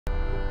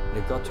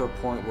It got to a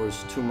point where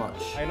it's too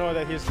much. I know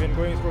that he's been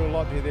going through a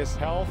lot with his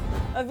health.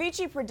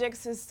 Avicii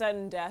predicts his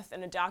sudden death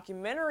in a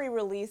documentary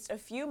released a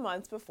few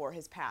months before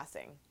his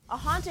passing. A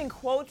haunting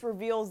quote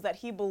reveals that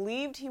he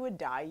believed he would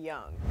die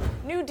young.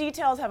 New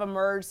details have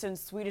emerged since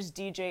Swedish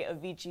DJ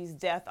Avicii's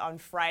death on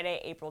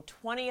Friday, April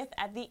 20th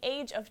at the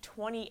age of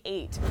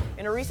 28.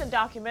 In a recent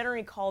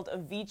documentary called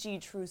Avicii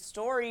True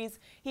Stories,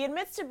 he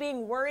admits to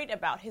being worried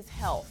about his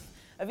health.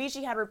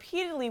 Avicii had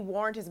repeatedly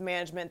warned his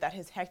management that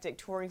his hectic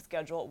touring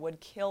schedule would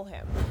kill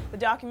him. The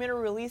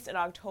documentary, released in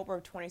October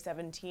of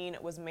 2017,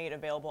 was made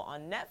available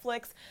on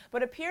Netflix,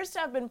 but appears to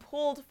have been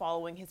pulled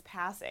following his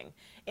passing.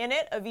 In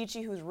it,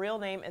 Avicii, whose real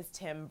name is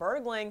Tim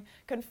Bergling,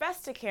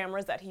 confessed to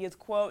cameras that he is,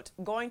 quote,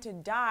 going to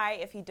die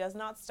if he does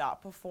not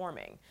stop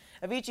performing.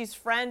 Avicii's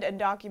friend and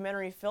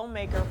documentary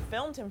filmmaker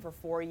filmed him for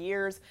 4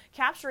 years,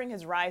 capturing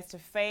his rise to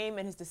fame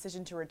and his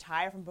decision to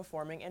retire from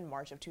performing in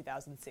March of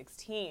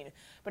 2016.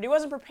 But he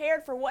wasn't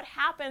prepared for what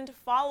happened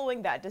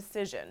following that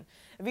decision.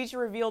 Avicii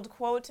revealed,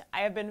 quote,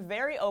 I have been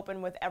very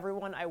open with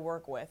everyone I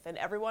work with and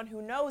everyone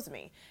who knows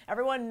me.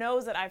 Everyone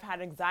knows that I've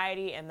had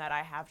anxiety and that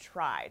I have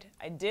tried.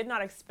 I did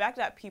not expect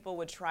that people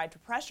would try to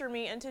pressure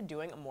me into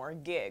doing more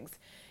gigs.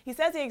 He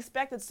says he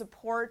expected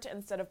support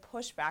instead of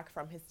pushback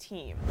from his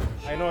team.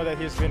 I know that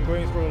he's been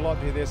going through a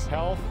lot with his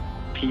health.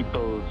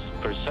 People's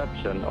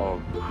perception of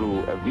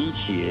who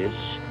Avicii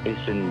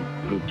isn't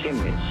who Tim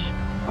is.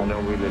 I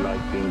don't really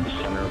like being the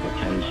center of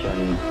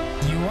attention.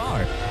 You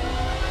are.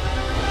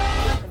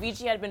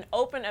 Avicii had been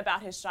open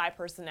about his shy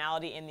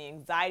personality and the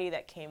anxiety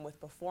that came with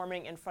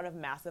performing in front of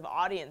massive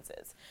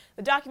audiences.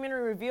 The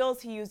documentary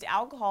reveals he used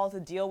alcohol to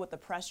deal with the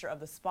pressure of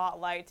the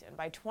spotlight, and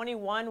by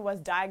 21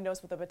 was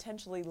diagnosed with a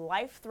potentially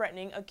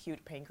life-threatening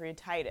acute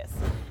pancreatitis.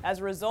 As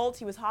a result,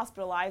 he was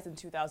hospitalized in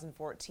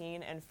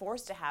 2014 and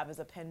forced to have his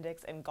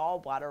appendix and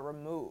gallbladder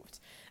removed.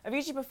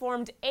 Avicii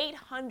performed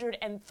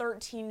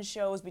 813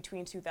 shows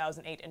between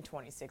 2008 and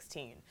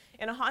 2016.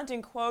 In a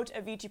haunting quote,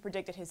 Avicii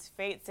predicted his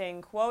fate,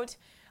 saying, quote,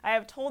 I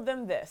have told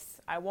them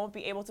this, I won't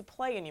be able to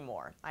play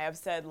anymore. I have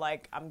said,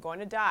 like, I'm going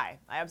to die.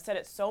 I have said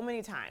it so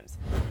many times.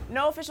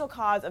 No official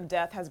cause of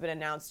death has been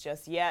announced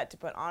just yet,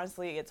 but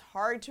honestly, it's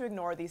hard to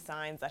ignore these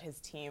signs that his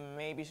team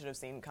maybe should have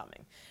seen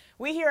coming.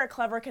 We here at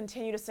Clevver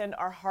continue to send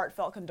our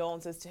heartfelt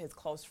condolences to his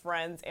close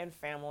friends and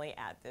family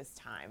at this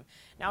time.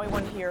 Now we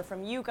want to hear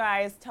from you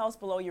guys. Tell us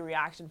below your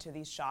reaction to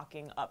these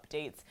shocking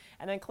updates,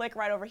 and then click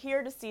right over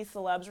here to see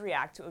celebs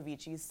react to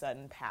Avicii's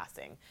sudden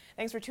passing.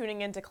 Thanks for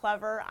tuning in to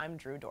Clevver. I'm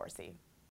Drew Dorsey.